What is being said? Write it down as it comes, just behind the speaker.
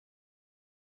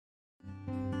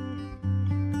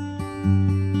Good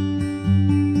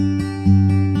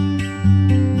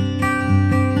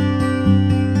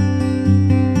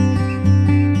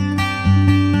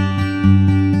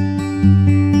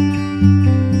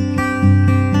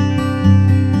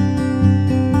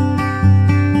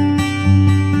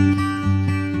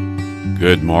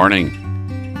morning,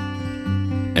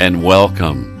 and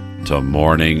welcome to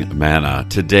Morning Manna.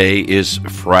 Today is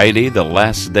Friday, the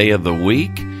last day of the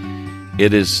week.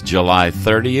 It is July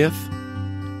 30th,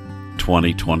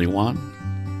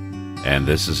 2021, and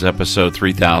this is episode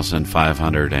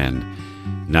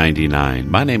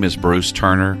 3599. My name is Bruce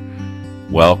Turner.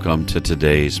 Welcome to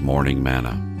today's Morning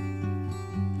Manna.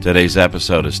 Today's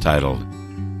episode is titled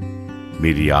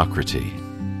Mediocrity.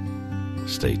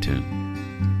 Stay tuned.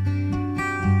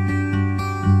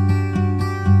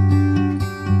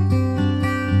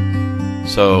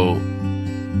 So,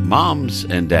 moms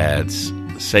and dads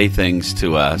say things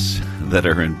to us that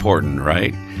are important,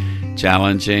 right?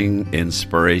 Challenging,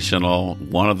 inspirational.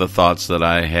 One of the thoughts that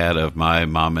I had of my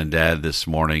mom and dad this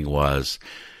morning was,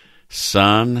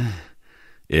 son,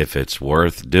 if it's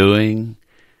worth doing,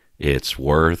 it's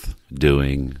worth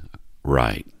doing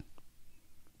right.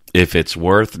 If it's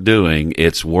worth doing,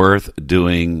 it's worth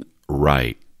doing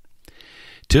right.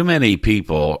 Too many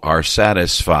people are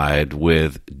satisfied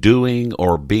with doing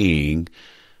or being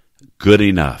good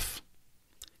enough,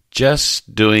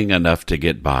 just doing enough to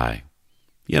get by.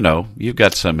 You know, you've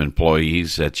got some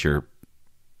employees at your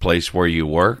place where you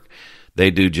work.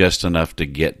 They do just enough to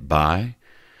get by.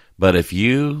 But if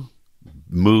you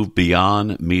move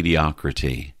beyond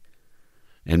mediocrity,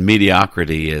 and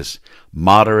mediocrity is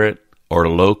moderate or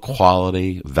low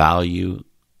quality value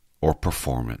or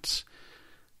performance,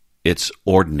 it's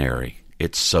ordinary.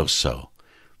 It's so-so.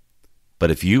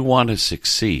 But if you want to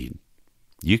succeed,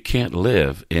 you can't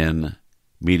live in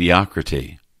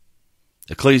mediocrity.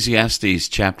 Ecclesiastes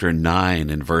chapter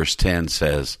 9 and verse 10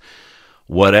 says,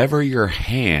 whatever your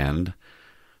hand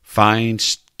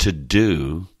finds to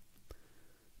do,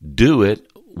 do it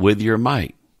with your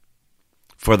might.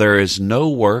 For there is no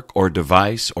work or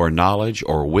device or knowledge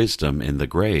or wisdom in the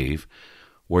grave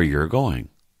where you're going.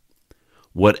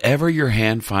 Whatever your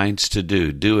hand finds to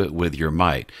do, do it with your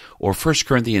might. Or 1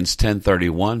 Corinthians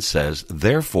 10:31 says,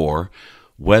 therefore,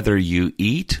 whether you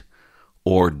eat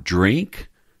or drink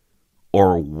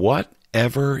or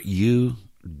whatever you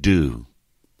do,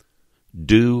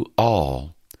 do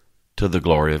all to the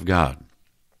glory of God.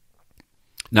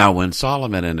 Now, when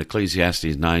Solomon in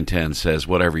Ecclesiastes 9:10 says,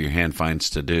 whatever your hand finds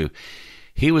to do,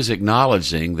 he was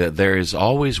acknowledging that there is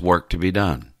always work to be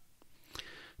done.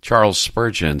 Charles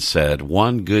Spurgeon said,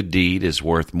 one good deed is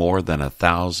worth more than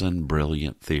 1,000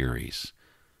 brilliant theories.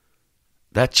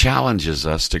 That challenges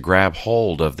us to grab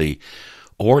hold of the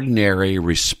ordinary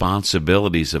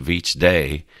responsibilities of each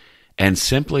day and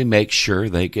simply make sure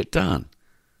they get done.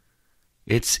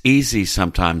 It's easy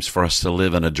sometimes for us to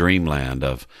live in a dreamland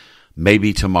of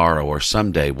maybe tomorrow or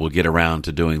someday we'll get around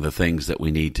to doing the things that we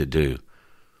need to do.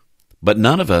 But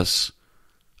none of us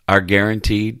are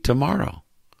guaranteed tomorrow.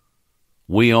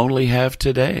 We only have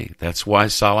today. That's why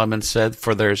Solomon said,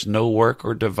 for there's no work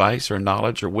or device or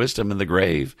knowledge or wisdom in the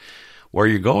grave where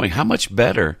you're going. How much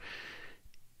better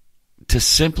to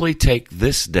simply take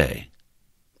this day,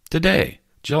 today,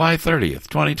 July 30th,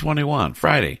 2021,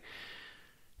 Friday,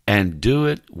 and do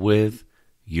it with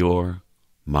your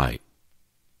might.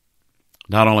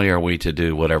 Not only are we to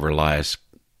do whatever lies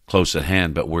close at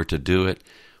hand, but we're to do it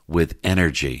with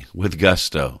energy, with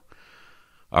gusto.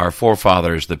 Our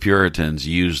forefathers, the Puritans,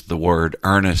 used the word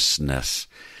earnestness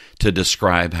to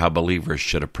describe how believers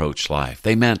should approach life.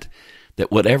 They meant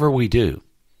that whatever we do,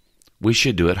 we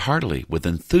should do it heartily, with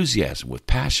enthusiasm, with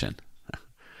passion.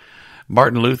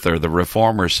 Martin Luther, the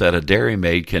reformer, said a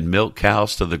dairymaid can milk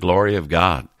cows to the glory of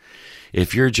God.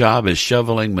 If your job is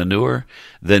shoveling manure,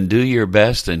 then do your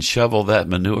best and shovel that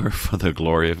manure for the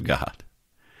glory of God.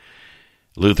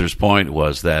 Luther's point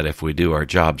was that if we do our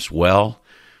jobs well,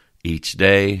 each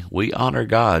day, we honor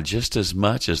God just as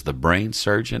much as the brain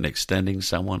surgeon extending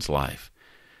someone's life.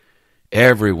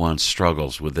 Everyone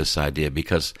struggles with this idea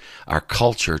because our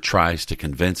culture tries to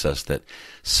convince us that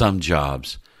some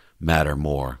jobs matter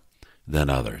more than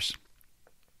others.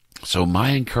 So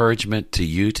my encouragement to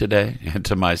you today and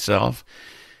to myself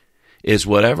is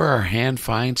whatever our hand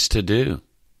finds to do,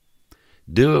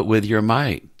 do it with your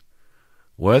might.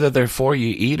 Whether therefore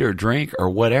you eat or drink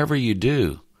or whatever you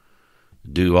do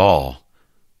all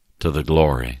to the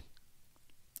glory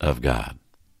of God.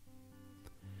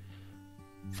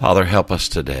 Father, help us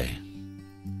today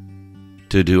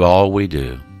to do all we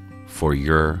do for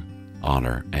your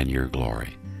honor and your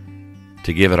glory,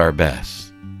 to give it our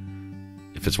best.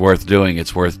 If it's worth doing,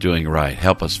 it's worth doing right.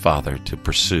 Help us, Father, to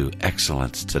pursue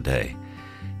excellence today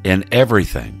in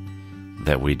everything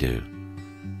that we do.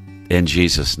 In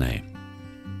Jesus' name,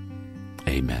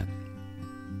 amen.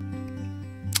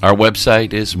 Our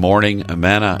website is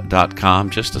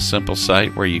morningmanna.com, just a simple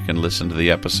site where you can listen to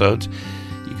the episodes.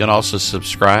 You can also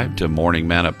subscribe to Morning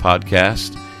Manna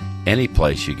Podcast, any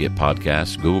place you get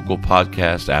podcasts, Google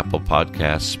Podcasts, Apple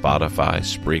Podcasts, Spotify,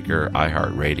 Spreaker,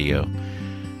 iHeartRadio.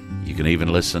 You can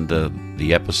even listen to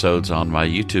the episodes on my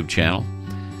YouTube channel,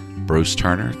 Bruce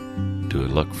Turner. Do a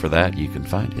look for that. You can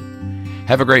find it.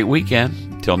 Have a great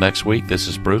weekend. Till next week, this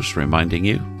is Bruce reminding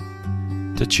you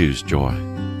to choose joy.